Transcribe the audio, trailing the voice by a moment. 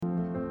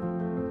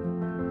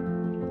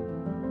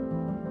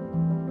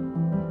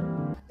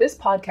This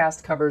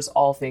podcast covers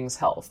all things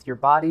health, your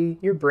body,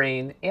 your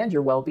brain, and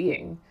your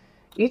well-being.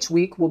 Each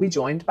week, we'll be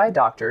joined by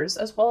doctors,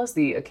 as well as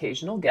the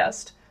occasional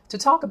guest, to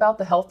talk about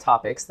the health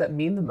topics that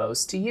mean the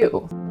most to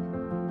you.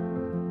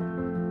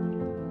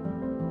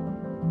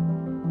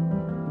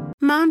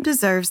 Mom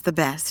deserves the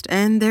best,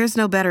 and there's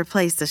no better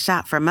place to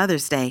shop for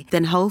Mother's Day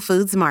than Whole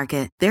Foods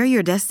Market. They're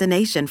your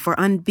destination for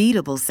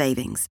unbeatable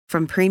savings,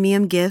 from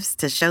premium gifts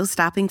to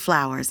show-stopping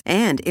flowers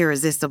and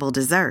irresistible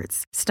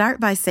desserts. Start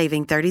by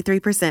saving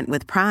 33%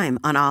 with Prime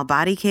on all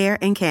body care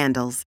and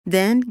candles.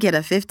 Then get a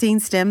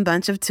 15-stem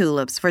bunch of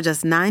tulips for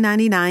just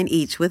 $9.99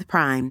 each with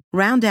Prime.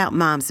 Round out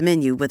Mom's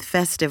menu with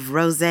festive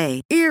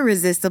rosé,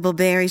 irresistible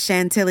berry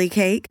chantilly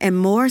cake, and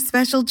more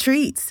special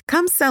treats.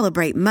 Come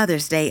celebrate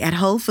Mother's Day at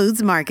Whole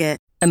Foods Market.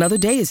 Another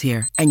day is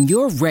here, and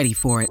you're ready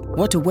for it.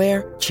 What to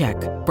wear? Check.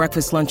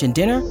 Breakfast, lunch, and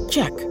dinner?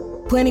 Check.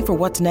 Planning for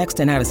what's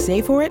next and how to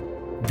save for it?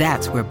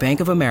 That's where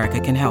Bank of America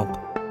can help.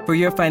 For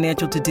your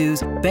financial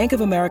to-dos, Bank of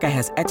America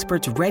has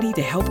experts ready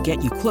to help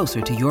get you closer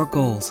to your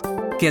goals.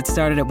 Get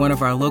started at one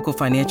of our local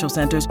financial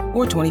centers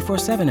or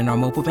 24/7 in our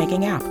mobile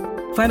banking app.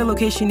 Find a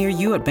location near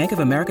you at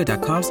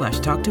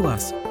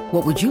bankofamerica.com/talktous.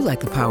 What would you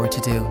like the power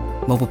to do?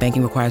 Mobile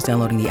banking requires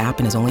downloading the app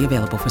and is only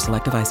available for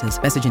select devices.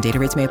 Message and data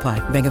rates may apply.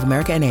 Bank of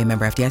America N.A.,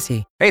 member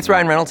FDIC. Hey, it's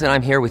Ryan Reynolds, and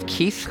I'm here with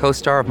Keith,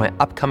 co-star of my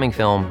upcoming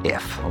film,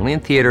 If, only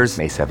in theaters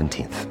May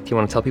 17th. Do you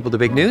want to tell people the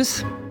big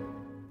news?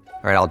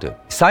 All right, I'll do it.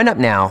 Sign up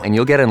now and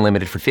you'll get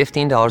unlimited for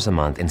 $15 a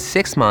month and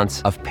 6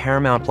 months of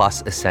Paramount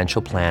Plus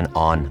Essential Plan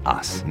on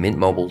us.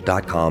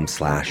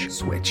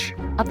 MintMobile.com/switch.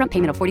 Upfront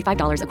payment of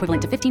 $45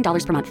 equivalent to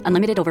 $15 per month.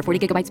 Unlimited over 40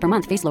 gigabytes per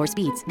month. Face lower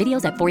speeds.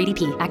 Videos at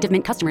 480p. Active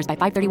Mint customers by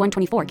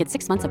 531.24 get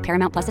 6 months of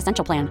Paramount Plus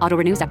Essential Plan. Auto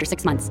renews after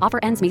 6 months. Offer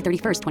ends May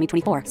 31st,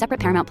 2024. Separate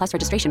Paramount Plus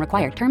registration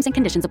required. Terms and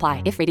conditions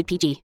apply if rated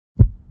PG.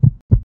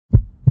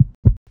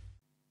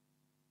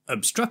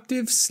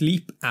 Obstructive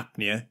sleep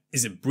apnea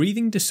is a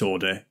breathing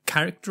disorder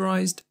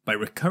characterized by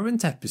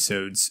recurrent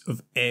episodes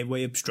of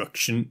airway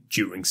obstruction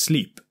during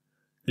sleep,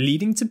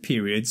 leading to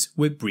periods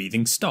where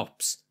breathing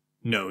stops,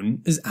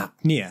 known as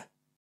apnea.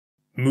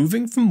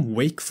 Moving from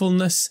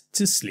wakefulness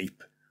to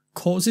sleep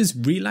causes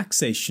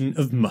relaxation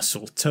of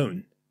muscle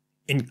tone,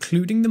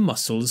 including the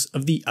muscles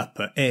of the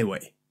upper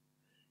airway.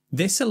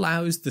 This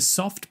allows the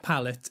soft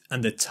palate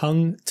and the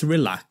tongue to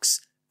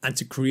relax and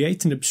to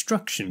create an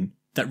obstruction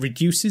that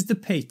reduces the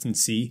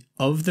patency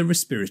of the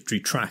respiratory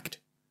tract.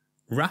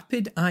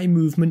 Rapid eye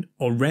movement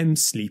or REM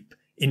sleep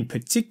in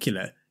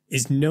particular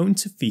is known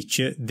to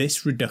feature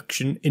this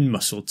reduction in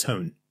muscle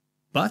tone,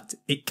 but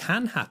it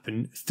can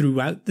happen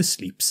throughout the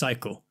sleep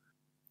cycle.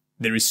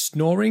 There is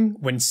snoring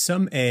when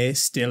some air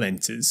still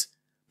enters,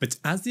 but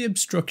as the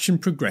obstruction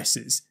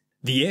progresses,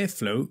 the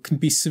airflow can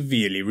be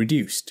severely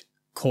reduced,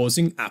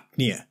 causing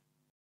apnea.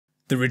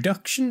 The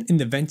reduction in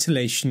the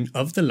ventilation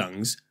of the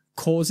lungs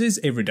causes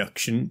a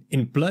reduction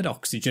in blood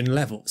oxygen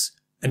levels,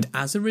 and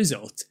as a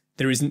result,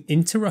 there is an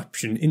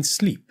interruption in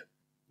sleep,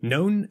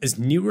 known as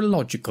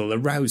neurological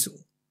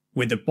arousal,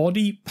 where the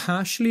body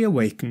partially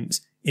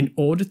awakens in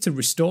order to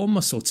restore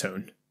muscle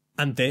tone,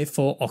 and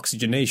therefore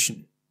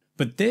oxygenation.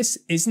 But this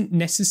isn't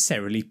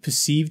necessarily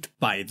perceived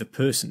by the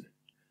person.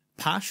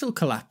 Partial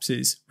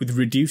collapses with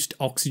reduced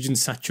oxygen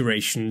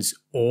saturations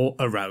or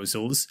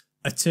arousals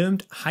are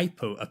termed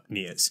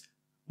hypoapneas,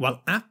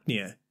 while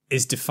apnea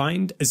is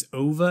defined as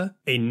over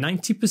a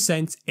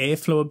 90%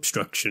 airflow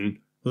obstruction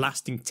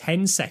lasting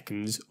 10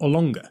 seconds or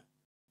longer.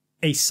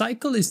 A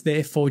cycle is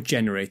therefore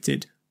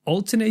generated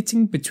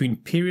alternating between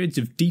periods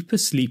of deeper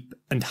sleep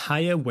and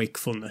higher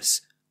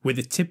wakefulness, where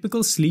the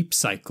typical sleep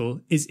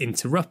cycle is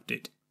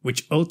interrupted,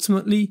 which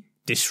ultimately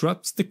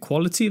disrupts the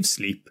quality of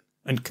sleep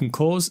and can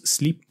cause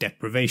sleep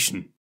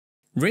deprivation.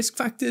 Risk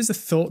factors are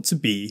thought to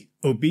be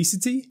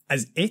obesity,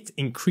 as it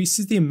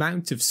increases the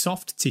amount of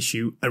soft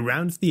tissue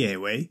around the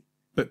airway,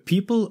 but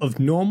people of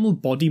normal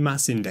body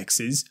mass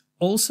indexes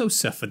also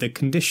suffer the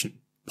condition,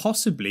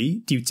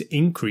 possibly due to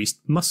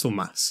increased muscle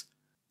mass.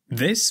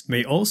 This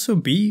may also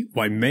be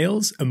why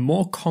males are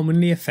more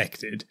commonly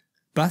affected,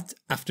 but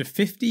after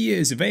 50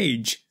 years of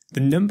age, the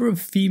number of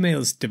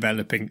females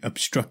developing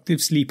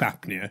obstructive sleep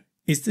apnea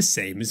is the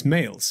same as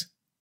males.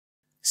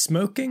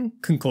 Smoking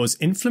can cause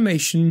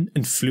inflammation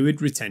and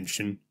fluid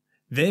retention,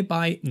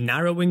 thereby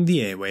narrowing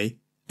the airway,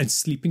 and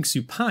sleeping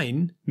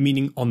supine,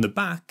 meaning on the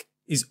back,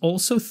 is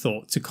also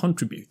thought to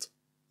contribute.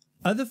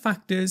 Other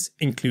factors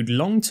include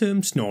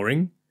long-term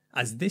snoring,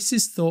 as this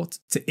is thought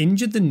to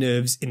injure the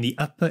nerves in the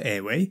upper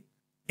airway,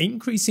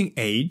 increasing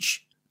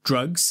age,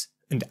 drugs,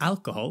 and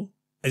alcohol,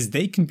 as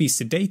they can be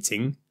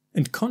sedating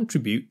and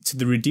contribute to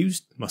the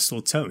reduced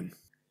muscle tone.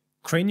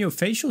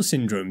 Craniofacial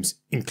syndromes,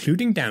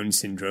 including Down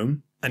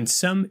syndrome, and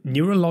some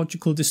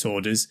neurological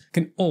disorders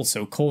can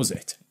also cause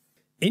it.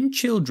 In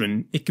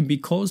children, it can be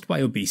caused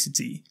by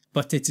obesity,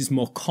 but it is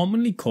more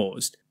commonly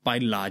caused by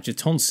larger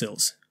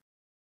tonsils.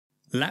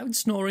 Loud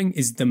snoring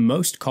is the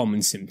most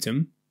common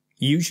symptom,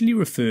 usually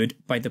referred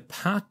by the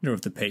partner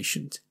of the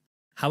patient.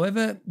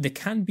 However, there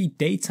can be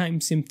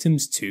daytime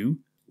symptoms too,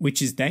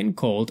 which is then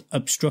called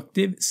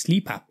obstructive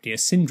sleep apnea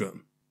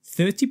syndrome.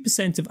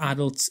 30% of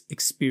adults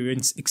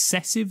experience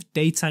excessive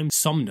daytime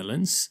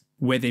somnolence,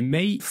 where they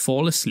may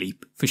fall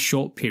asleep for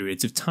short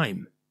periods of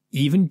time,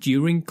 even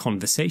during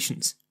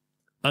conversations.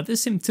 Other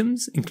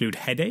symptoms include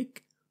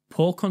headache,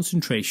 poor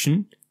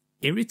concentration,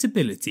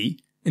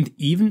 irritability, and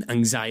even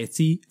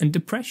anxiety and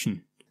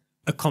depression.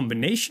 A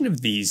combination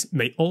of these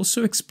may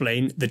also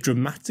explain the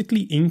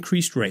dramatically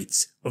increased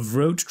rates of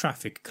road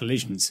traffic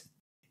collisions.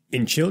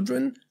 In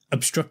children,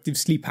 obstructive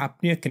sleep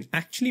apnea can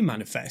actually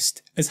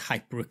manifest as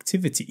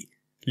hyperactivity,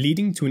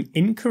 leading to an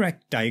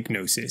incorrect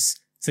diagnosis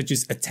such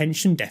as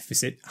attention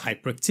deficit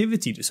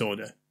hyperactivity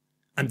disorder,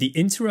 and the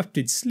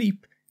interrupted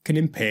sleep can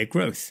impair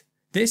growth.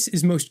 This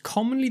is most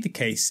commonly the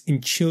case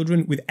in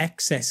children with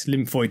excess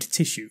lymphoid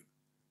tissue,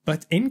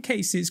 but in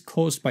cases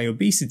caused by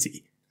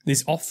obesity,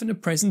 there's often a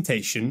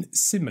presentation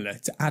similar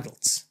to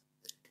adults.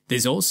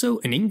 There's also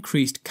an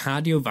increased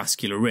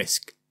cardiovascular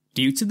risk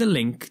due to the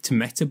link to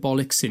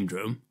metabolic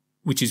syndrome,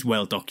 which is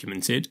well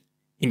documented,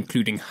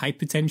 including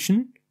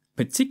hypertension,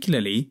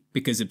 particularly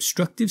because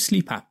obstructive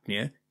sleep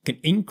apnea can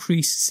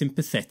increase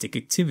sympathetic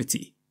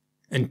activity.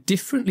 And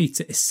differently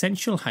to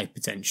essential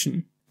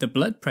hypertension, the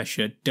blood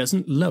pressure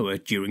doesn't lower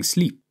during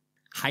sleep.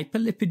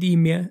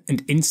 Hyperlipidemia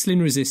and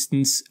insulin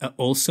resistance are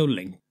also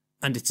linked,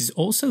 and it is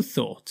also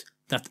thought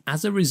that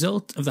as a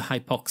result of the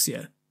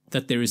hypoxia,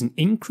 that there is an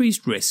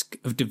increased risk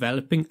of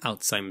developing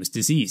Alzheimer's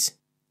disease.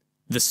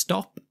 The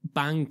Stop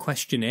Bang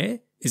questionnaire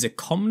is a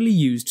commonly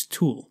used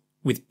tool,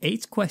 with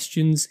 8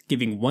 questions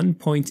giving 1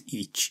 point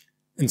each,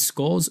 and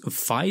scores of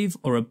 5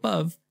 or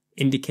above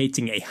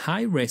indicating a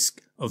high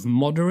risk of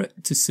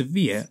moderate to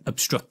severe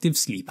obstructive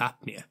sleep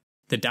apnea.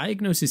 The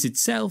diagnosis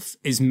itself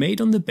is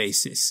made on the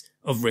basis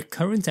of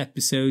recurrent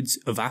episodes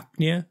of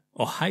apnea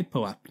or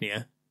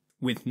hypoapnea,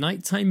 with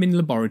nighttime in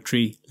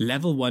laboratory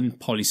level 1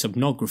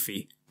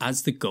 polysomnography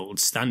as the gold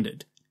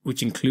standard,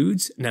 which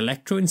includes an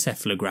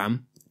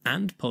electroencephalogram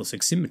and pulse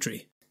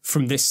oximetry.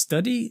 From this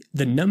study,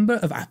 the number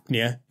of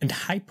apnea and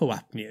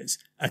hypoapneas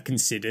are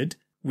considered,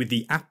 with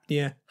the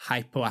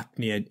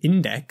apnea-hypoapnea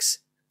index,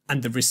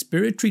 and the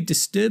respiratory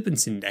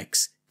disturbance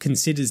index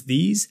considers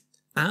these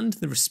and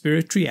the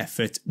respiratory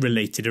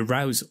effort-related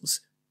arousals,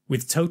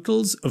 with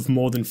totals of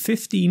more than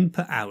 15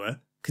 per hour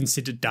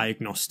considered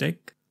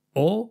diagnostic,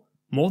 or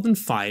more than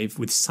 5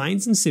 with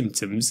signs and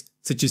symptoms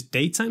such as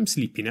daytime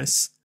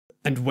sleepiness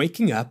and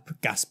waking up,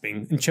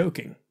 gasping and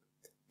choking.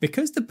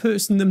 Because the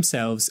person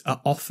themselves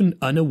are often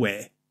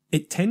unaware,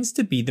 it tends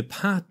to be the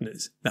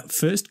partners that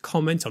first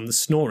comment on the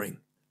snoring,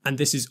 and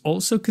this is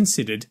also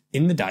considered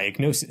in the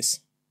diagnosis.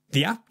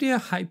 The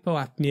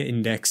apnea-hypoapnea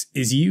index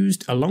is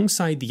used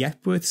alongside the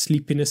Epworth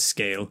Sleepiness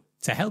Scale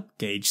to help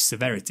gauge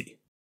severity.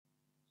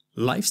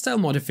 Lifestyle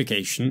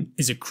modification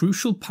is a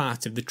crucial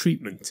part of the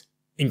treatment,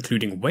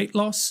 including weight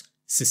loss,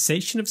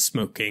 cessation of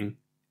smoking,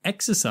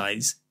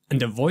 exercise,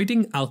 and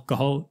avoiding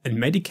alcohol and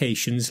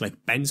medications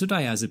like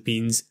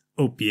benzodiazepines,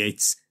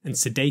 opiates, and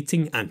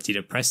sedating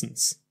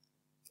antidepressants.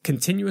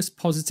 Continuous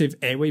positive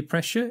airway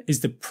pressure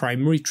is the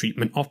primary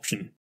treatment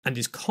option and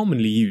is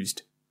commonly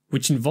used,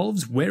 which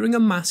involves wearing a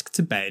mask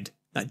to bed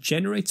that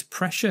generates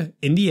pressure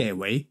in the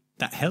airway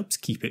that helps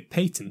keep it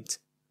patent.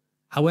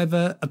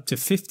 However, up to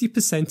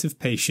 50% of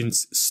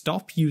patients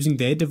stop using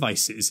their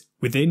devices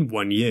within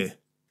 1 year.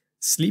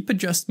 Sleep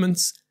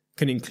adjustments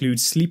can include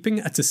sleeping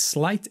at a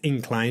slight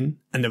incline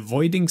and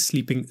avoiding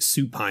sleeping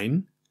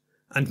supine,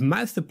 and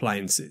mouth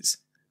appliances,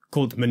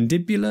 called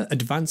mandibular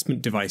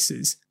advancement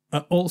devices,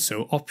 are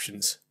also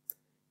options.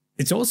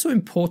 It's also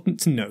important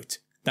to note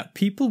that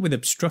people with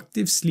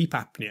obstructive sleep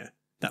apnea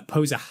that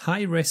pose a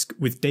high risk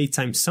with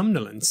daytime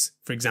somnolence,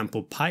 for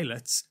example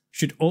pilots,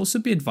 should also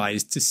be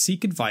advised to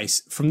seek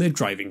advice from their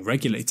driving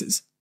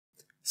regulators.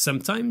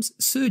 Sometimes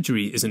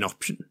surgery is an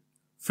option,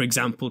 for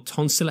example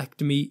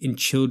tonsillectomy in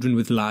children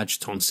with large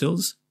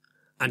tonsils,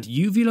 and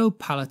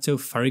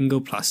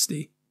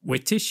uvulopalatopharyngoplasty, where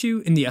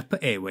tissue in the upper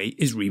airway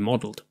is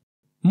remodeled.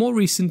 More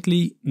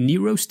recently,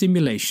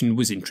 neurostimulation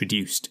was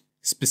introduced,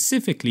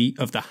 specifically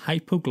of the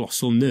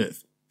hypoglossal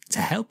nerve, to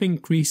help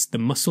increase the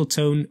muscle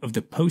tone of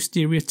the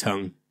posterior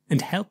tongue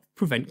and help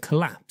prevent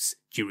collapse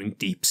during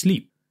deep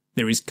sleep.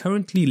 There is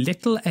currently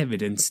little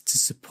evidence to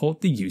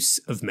support the use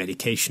of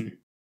medication.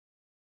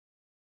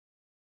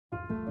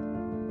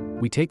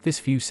 We take this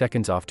few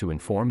seconds off to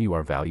inform you,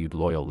 our valued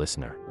loyal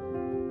listener,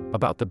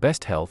 about the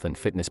best health and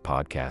fitness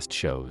podcast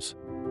shows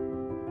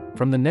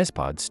from the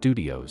Nezpod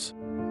studios.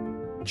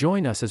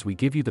 Join us as we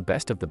give you the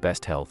best of the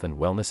best health and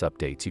wellness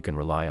updates you can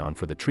rely on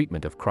for the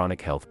treatment of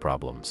chronic health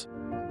problems.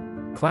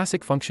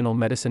 Classic functional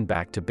medicine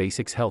back to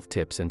basics health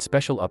tips and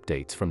special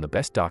updates from the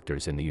best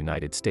doctors in the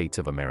United States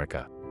of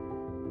America.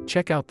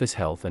 Check out this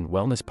health and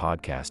wellness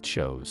podcast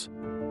shows.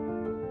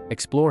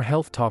 Explore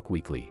Health Talk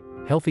Weekly,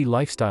 Healthy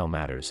Lifestyle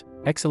Matters,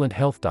 Excellent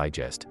Health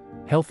Digest,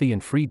 Healthy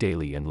and Free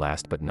Daily, and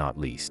last but not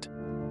least,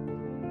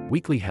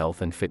 Weekly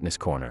Health and Fitness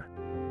Corner.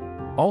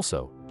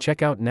 Also,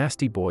 check out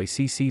Nasty Boy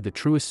CC, the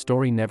truest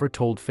story never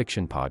told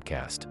fiction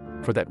podcast,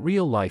 for that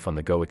real life on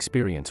the go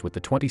experience with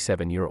the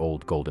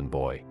 27-year-old golden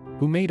boy,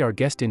 who made our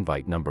guest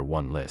invite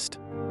 #1 list.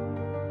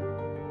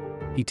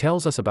 He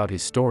tells us about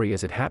his story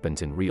as it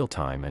happens in real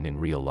time and in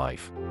real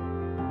life.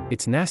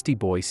 It's Nasty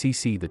Boy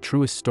CC, the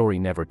truest story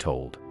never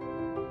told.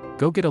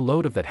 Go get a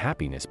load of that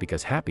happiness,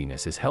 because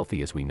happiness is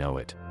healthy as we know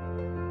it.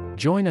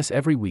 Join us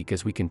every week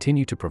as we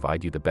continue to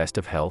provide you the best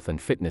of health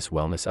and fitness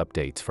wellness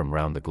updates from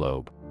around the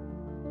globe.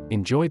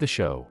 Enjoy the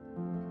show.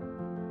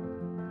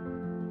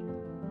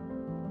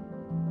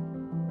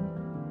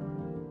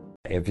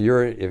 If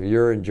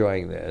you're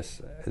enjoying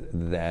this,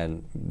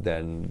 then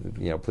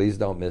please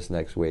don't miss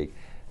next week.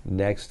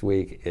 Next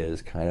week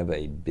is kind of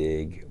a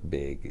big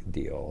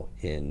deal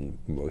in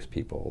most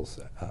people's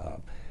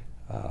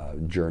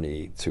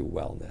journey to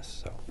wellness.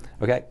 So,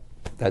 okay,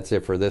 that's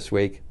it for this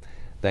week.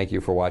 Thank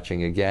you for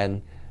watching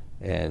again,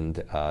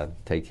 and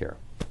take care.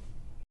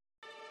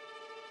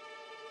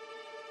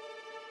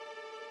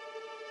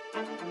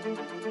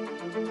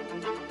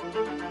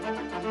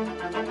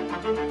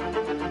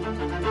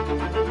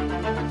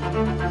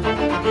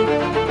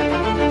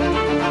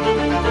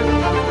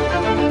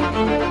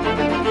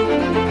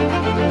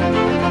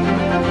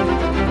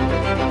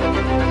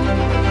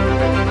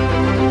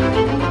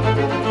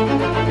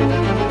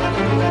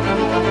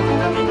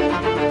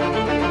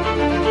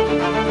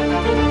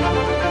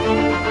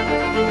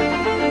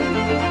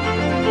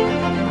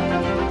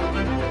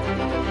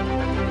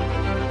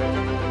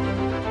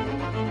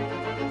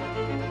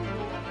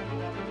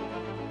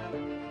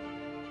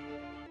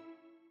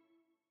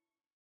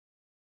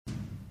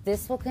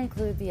 This will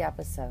conclude the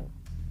episode.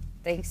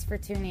 Thanks for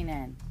tuning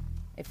in.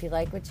 If you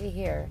like what you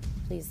hear,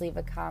 please leave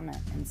a comment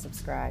and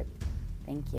subscribe. Thank you.